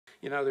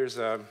You know, there's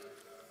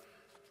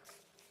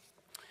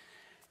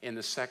in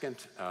the second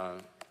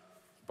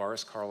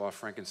Boris Karloff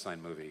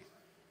Frankenstein movie,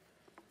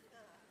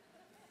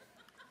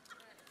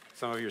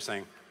 some of you are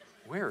saying,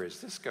 where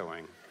is this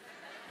going?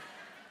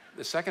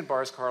 The second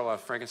Boris Karloff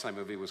Frankenstein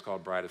movie was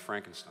called Bride of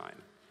Frankenstein.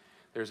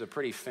 There's a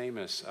pretty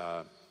famous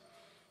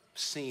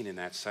scene in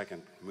that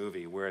second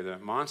movie where the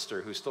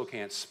monster, who still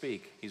can't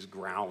speak, he's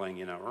growling,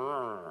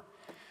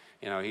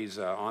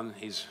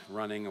 he's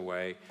running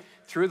away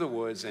through the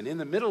woods, and in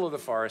the middle of the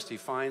forest, he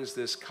finds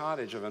this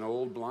cottage of an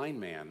old blind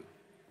man.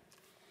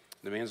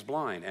 The man's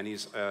blind, and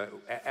he's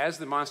as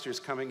the monster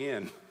is coming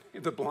in,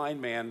 the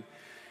blind man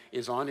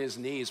is on his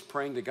knees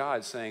praying to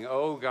God, saying,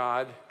 "Oh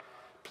God,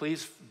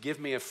 please give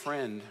me a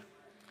friend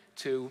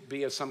to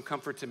be of some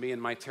comfort to me in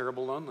my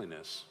terrible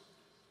loneliness."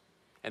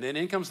 And then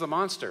in comes the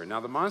monster. Now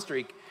the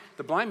monster,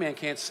 the blind man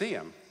can't see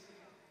him,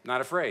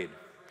 not afraid.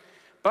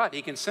 But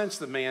he can sense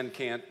the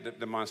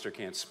monster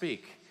can't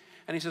speak.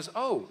 And he says,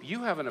 "Oh,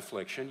 you have an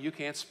affliction, you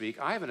can't speak.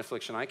 I have an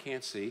affliction, I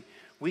can't see.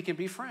 We can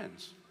be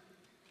friends."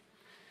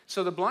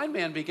 So the blind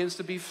man begins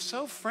to be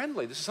so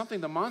friendly. This is something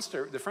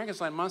the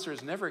Frankenstein monster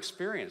has never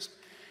experienced.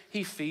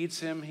 He feeds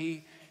him,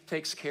 he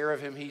takes care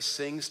of him, he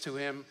sings to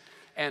him.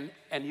 And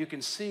you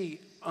can see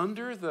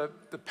under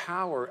the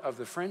power of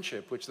the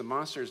friendship, which the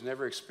monster has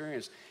never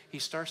experienced, he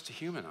starts to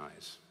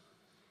humanize.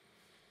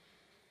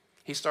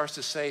 He starts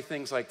to say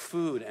things like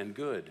food and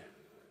good.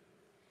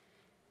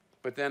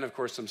 But then, of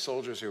course, some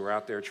soldiers who are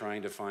out there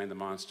trying to find the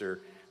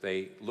monster,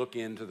 they look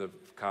into the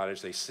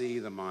cottage, they see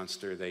the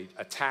monster, they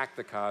attack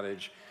the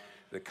cottage.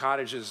 The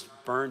cottage is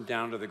burned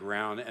down to the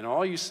ground, and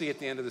all you see at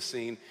the end of the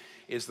scene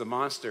is the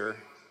monster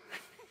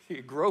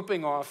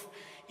groping off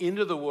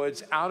into the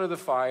woods, out of the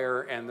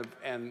fire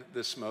and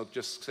the smoke,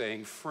 just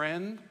saying,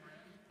 "Friend,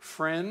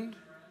 friend,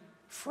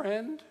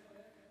 friend,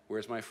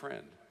 where's my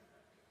friend?"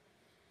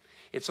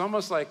 It's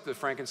almost like the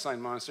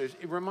Frankenstein monster.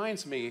 It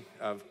reminds me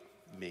of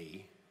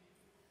me,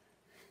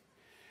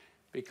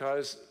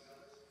 because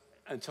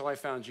until I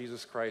found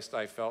Jesus Christ,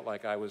 I felt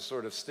like I was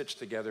sort of stitched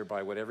together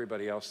by what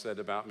everybody else said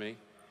about me.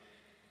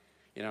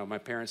 You know, my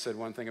parents said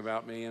one thing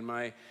about me, and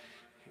my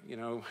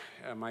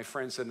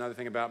friends said another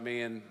thing about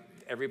me, and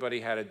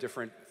everybody had a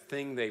different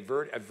thing,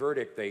 a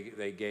verdict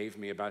they gave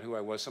me about who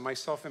I was. So my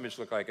self-image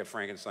looked like a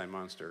Frankenstein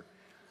monster.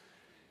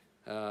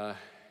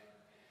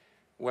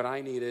 What I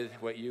needed,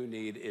 what you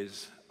need,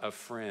 is a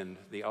friend,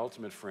 the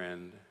ultimate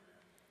friend,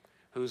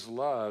 whose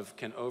love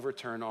can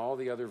overturn all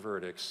the other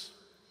verdicts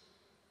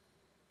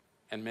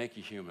and make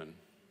you human.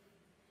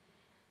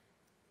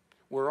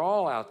 We're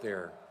all out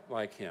there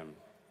like him.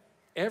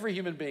 Every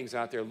human being's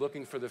out there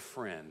looking for the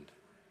friend.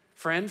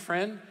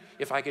 Friend,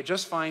 if I could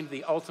just find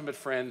the ultimate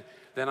friend,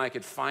 then I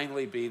could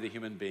finally be the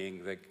human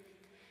being that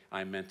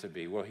I'm meant to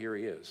be. Well, here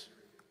he is.